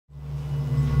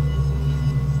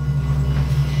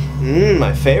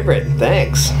My favorite.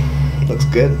 Thanks. Looks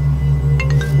good.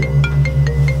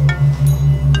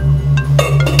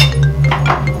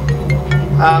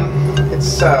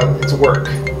 It's work.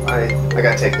 I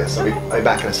gotta take this. I'll be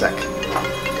back in a sec.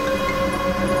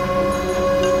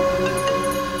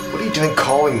 What are you doing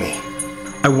calling me?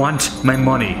 I want my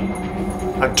money.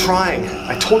 I'm trying.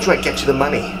 I told you I'd get you the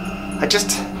money. I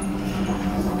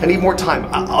need more time.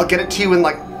 I'll get it to you in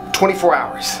like 24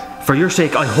 hours. For your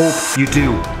sake, I hope you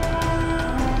do.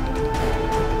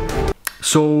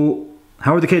 So,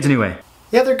 how are the kids anyway?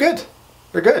 Yeah, they're good.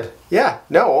 They're good. Yeah.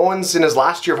 No, Owen's in his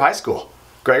last year of high school.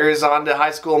 Gregor's on to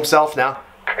high school himself now.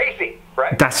 Crazy,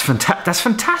 right? That's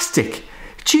fantastic.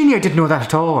 Jeannie, I didn't know that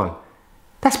at all.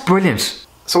 That's brilliant.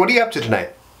 So what are you up to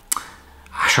tonight?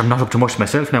 I'm not up to much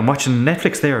myself now. I'm watching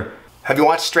Netflix there. Have you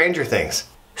watched Stranger Things?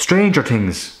 Stranger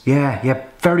Things. Yeah.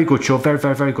 Very good show.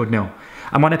 Very good now.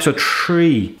 I'm on episode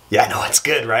 3. Yeah, no, it's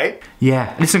good, right?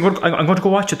 Yeah. Listen, I'm going to go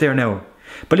watch it there now.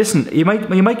 But listen, you might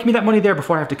give me that money there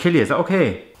before I have to kill you. Is that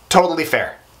okay? Totally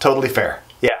fair. Totally fair.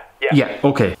 Yeah,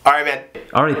 okay. All right, man.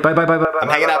 All right, bye. I'm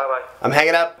hanging up. I'm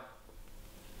hanging up.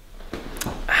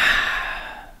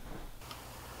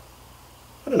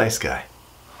 What a nice guy.